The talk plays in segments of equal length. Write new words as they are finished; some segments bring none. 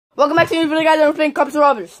Welcome back to the video, guys. I'm playing Cops and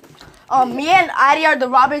Robbers. Me and Adi are the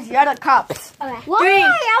robbers. You're the cops. Okay. Why?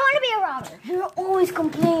 I want to be a robber. You're always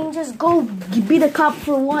complaining. Just go be the cop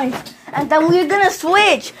for once, and then we're gonna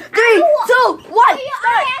switch. 3, 2, 1. I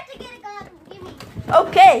have to get a gun. Give me.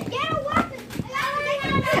 Okay. Get a weapon.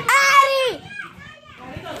 Adi!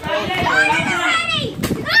 Ready.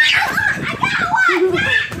 I got one.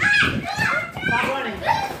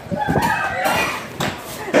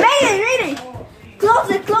 Ready. Close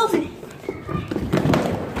it. Close it.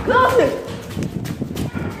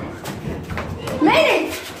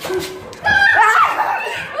 Mayday! Close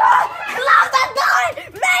the door!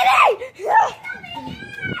 Mayday!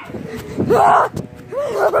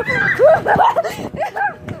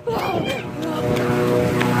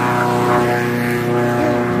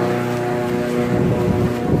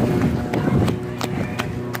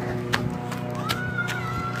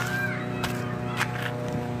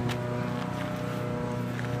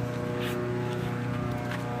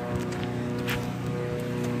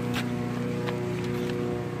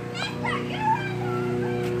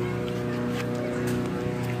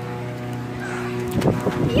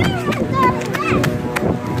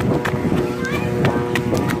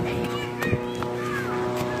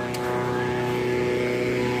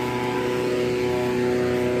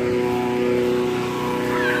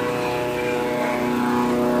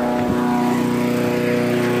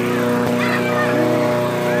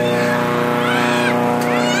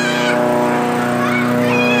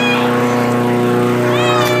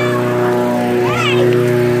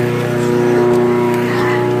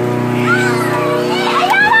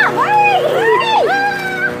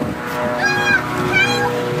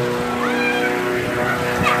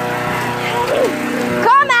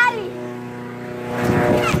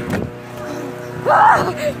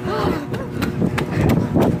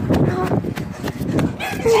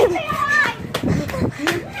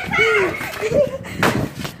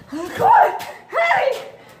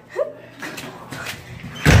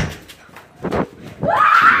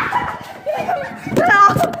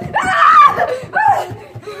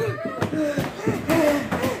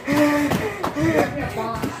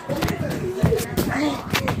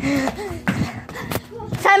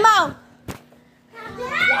 Time out!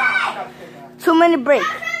 2-minute break.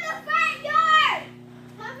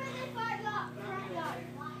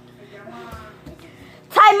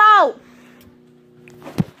 Time out!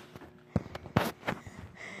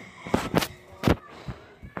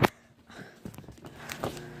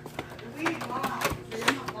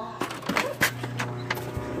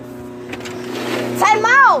 Time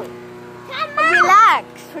out! Relax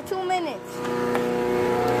for 2 minutes.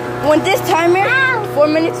 When this timer, 4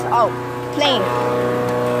 minutes out. Playing.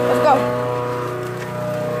 Let's go.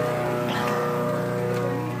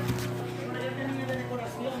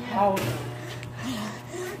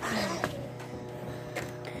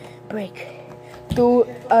 Break. 2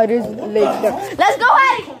 hours later. Let's go,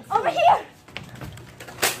 Eddie! Over here!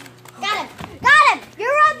 Got him! Got him!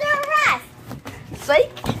 You're under arrest!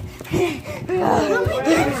 Psych!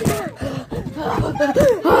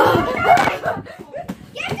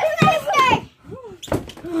 Get to this thing!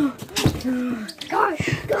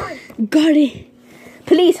 Got it.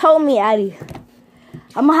 Please hold me, Addie.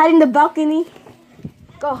 I'm gonna hide in the balcony.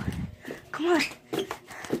 Go. Come on.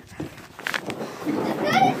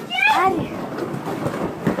 Addie.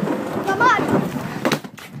 Come on!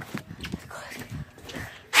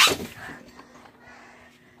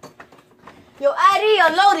 Yo, Addie,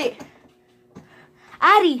 unload it.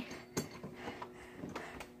 Addie.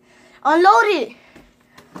 Unload it.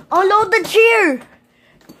 Unload the chair.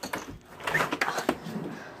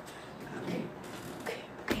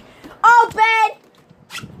 Open.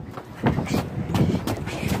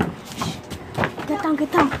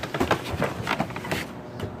 Get down.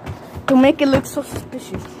 To make it look so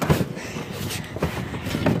suspicious.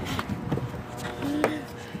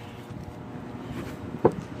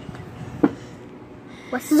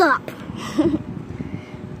 What's up?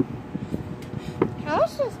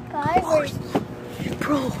 How's this guy?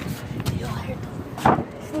 Bro, yo, I heard the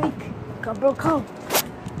sneak. Come, bro, come.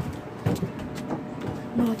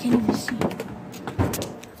 No, I can't even see.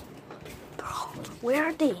 Bro, where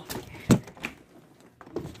are they?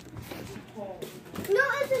 No,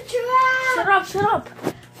 it's a trap! Shut up.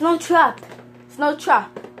 It's no trap.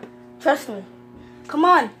 Trust me. Come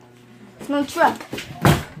on. It's no trap.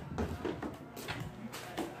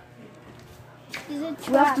 It's a We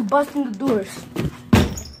trap. have to bust in the doors.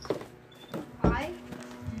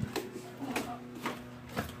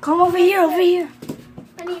 Come over here. I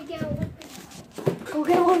need to get a weapon. Go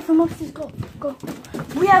get one from upstairs. Go.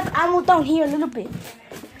 We have ammo down here a little bit.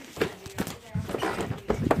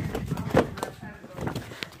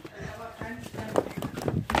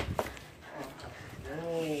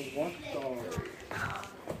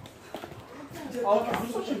 Oh,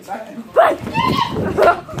 I'm switching back and forth.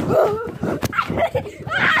 Run!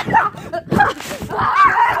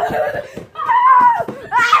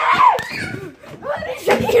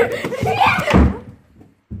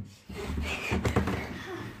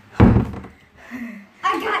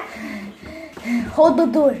 I got. Hold the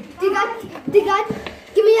door. Digad,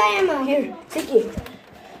 give me that ammo. Here, take it.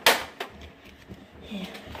 Here.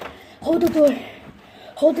 Hold the door.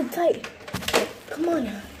 Hold it tight. Come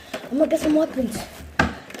on. I'm gonna get some weapons.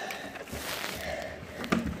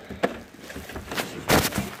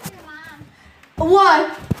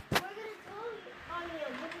 What?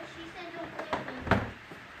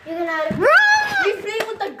 You're gonna Run! We playing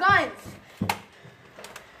with the guns.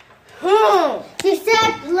 She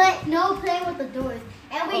said no playing with the doors,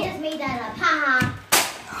 and we just made that up. Ha ha.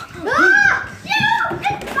 Ah! Shoot!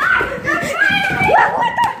 It's fire! It's fire!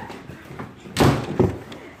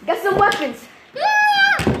 Get some weapons.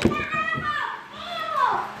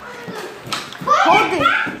 Hold it.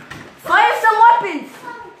 Fire some weapons.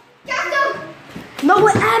 No,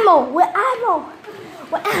 with ammo. With ammo.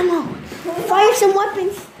 With ammo. Fire some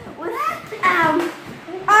weapons. With ammo.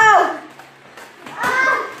 Oh.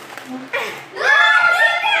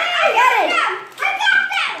 I got it!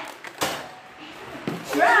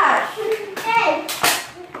 Trash.